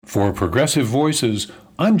For Progressive Voices,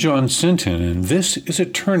 I'm John Sinton, and this is A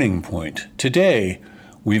Turning Point. Today,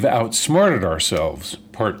 we've outsmarted ourselves,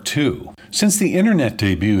 Part 2. Since the internet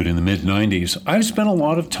debuted in the mid-90s, I've spent a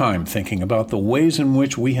lot of time thinking about the ways in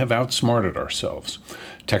which we have outsmarted ourselves.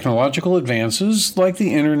 Technological advances like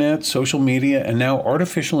the internet, social media, and now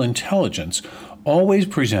artificial intelligence always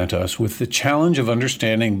present us with the challenge of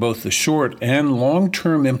understanding both the short and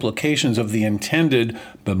long-term implications of the intended,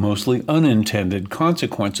 but mostly unintended,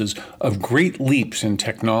 consequences of great leaps in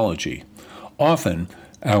technology. Often,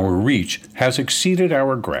 our reach has exceeded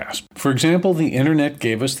our grasp. For example, the internet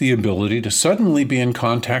gave us the ability to suddenly be in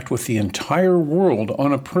contact with the entire world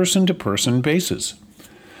on a person-to-person basis.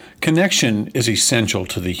 Connection is essential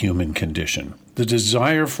to the human condition. The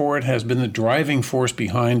desire for it has been the driving force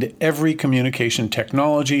behind every communication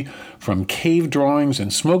technology, from cave drawings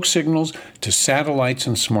and smoke signals to satellites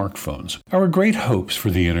and smartphones. Our great hopes for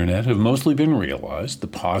the internet have mostly been realized. The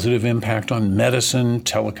positive impact on medicine,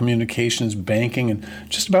 telecommunications, banking, and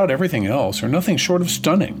just about everything else are nothing short of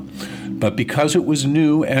stunning. But because it was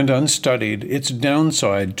new and unstudied, its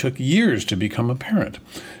downside took years to become apparent.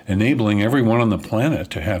 Enabling everyone on the planet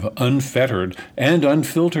to have unfettered and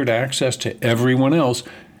unfiltered access to everyone else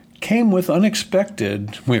came with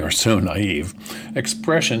unexpected, we are so naive,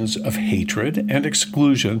 expressions of hatred and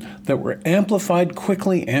exclusion that were amplified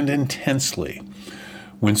quickly and intensely.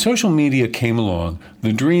 When social media came along,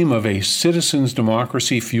 the dream of a citizens'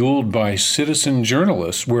 democracy fueled by citizen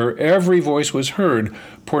journalists, where every voice was heard,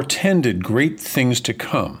 portended great things to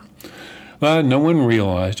come. But no one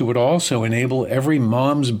realized it would also enable every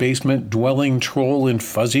mom's basement dwelling troll in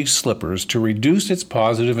fuzzy slippers to reduce its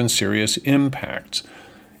positive and serious impacts.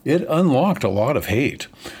 It unlocked a lot of hate.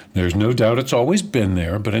 There's no doubt it's always been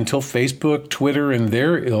there, but until Facebook, Twitter, and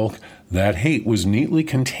their ilk, that hate was neatly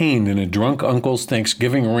contained in a drunk uncle's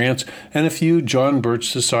Thanksgiving rants and a few John Birch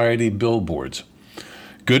Society billboards.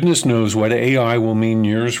 Goodness knows what AI will mean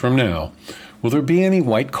years from now. Will there be any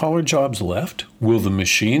white-collar jobs left? Will the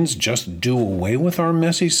machines just do away with our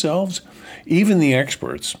messy selves? Even the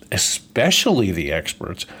experts, especially the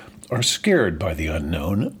experts, are scared by the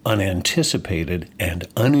unknown, unanticipated, and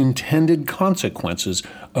unintended consequences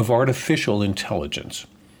of artificial intelligence.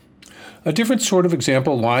 A different sort of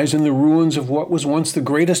example lies in the ruins of what was once the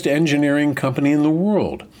greatest engineering company in the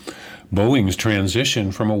world. Boeing's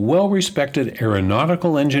transition from a well-respected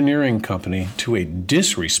aeronautical engineering company to a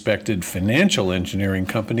disrespected financial engineering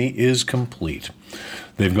company is complete.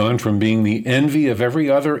 They've gone from being the envy of every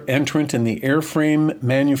other entrant in the airframe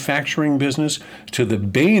manufacturing business to the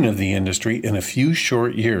bane of the industry in a few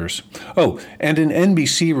short years. Oh, and an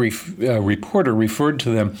NBC reporter referred to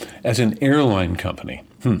them as an airline company.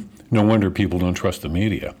 No wonder people don't trust the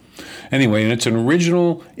media. Anyway, in its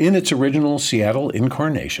original Seattle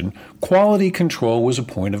incarnation, quality control was a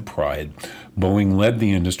point of pride. Boeing led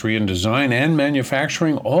the industry in design and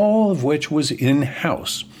manufacturing, all of which was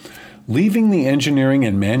in-house. Leaving the engineering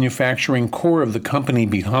and manufacturing core of the company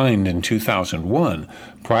behind in 2001,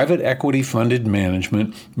 private equity-funded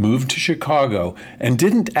management moved to Chicago and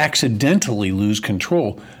didn't accidentally lose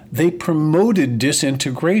control. They promoted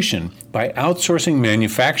disintegration by outsourcing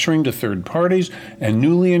manufacturing to third parties and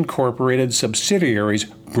newly incorporated subsidiaries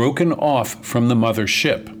broken off from the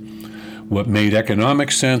mothership. What made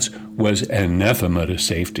economic sense was anathema to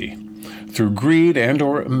safety. Through greed and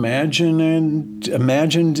or imagined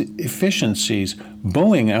efficiencies,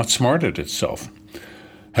 Boeing outsmarted itself.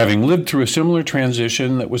 Having lived through a similar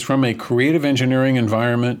transition that was from a creative engineering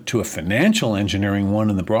environment to a financial engineering one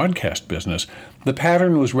in the broadcast business, the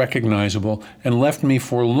pattern was recognizable and left me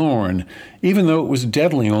forlorn, even though it was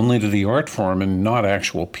deadly only to the art form and not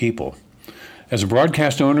actual people. As a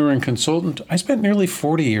broadcast owner and consultant, I spent nearly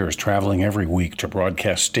 40 years traveling every week to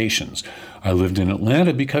broadcast stations. I lived in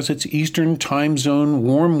Atlanta because its Eastern time zone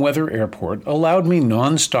warm weather airport allowed me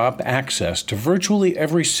nonstop access to virtually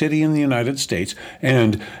every city in the United States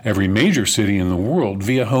and every major city in the world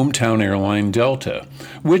via hometown airline Delta,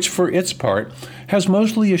 which for its part has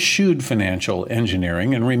mostly eschewed financial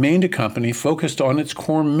engineering and remained a company focused on its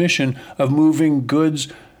core mission of moving goods,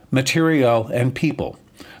 material, and people.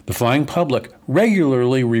 The flying public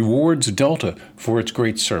regularly rewards Delta for its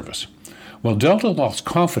great service. Well, Delta lost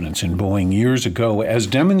confidence in Boeing years ago, as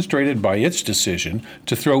demonstrated by its decision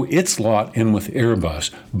to throw its lot in with Airbus,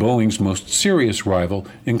 Boeing's most serious rival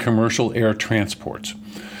in commercial air transports.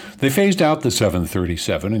 They phased out the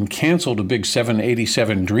 737 and canceled a big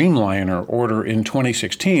 787 Dreamliner order in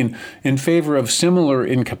 2016 in favor of similar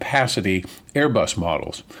in capacity Airbus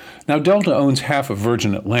models. Now, Delta owns half of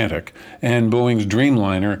Virgin Atlantic, and Boeing's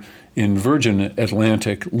Dreamliner in Virgin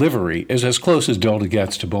Atlantic livery is as close as Delta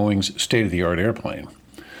gets to Boeing's state-of-the-art airplane.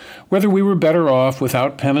 Whether we were better off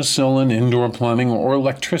without penicillin, indoor plumbing, or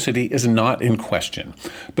electricity is not in question.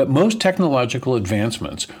 But most technological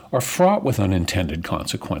advancements are fraught with unintended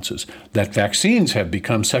consequences. That vaccines have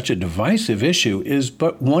become such a divisive issue is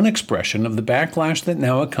but one expression of the backlash that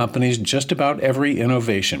now accompanies just about every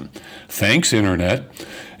innovation. Thanks, Internet.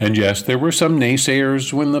 And yes, there were some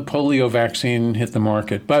naysayers when the polio vaccine hit the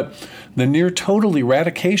market, but the near total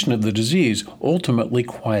eradication of the disease ultimately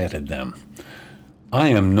quieted them. I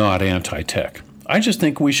am not anti-tech. I just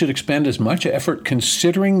think we should expend as much effort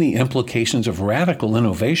considering the implications of radical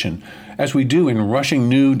innovation as we do in rushing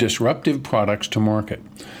new disruptive products to market.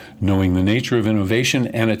 Knowing the nature of innovation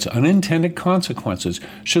and its unintended consequences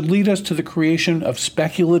should lead us to the creation of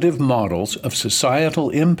speculative models of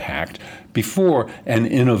societal impact before an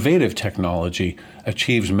innovative technology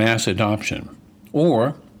achieves mass adoption.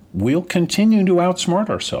 Or we'll continue to outsmart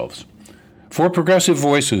ourselves. For Progressive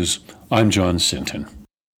Voices, I'm John Sinton.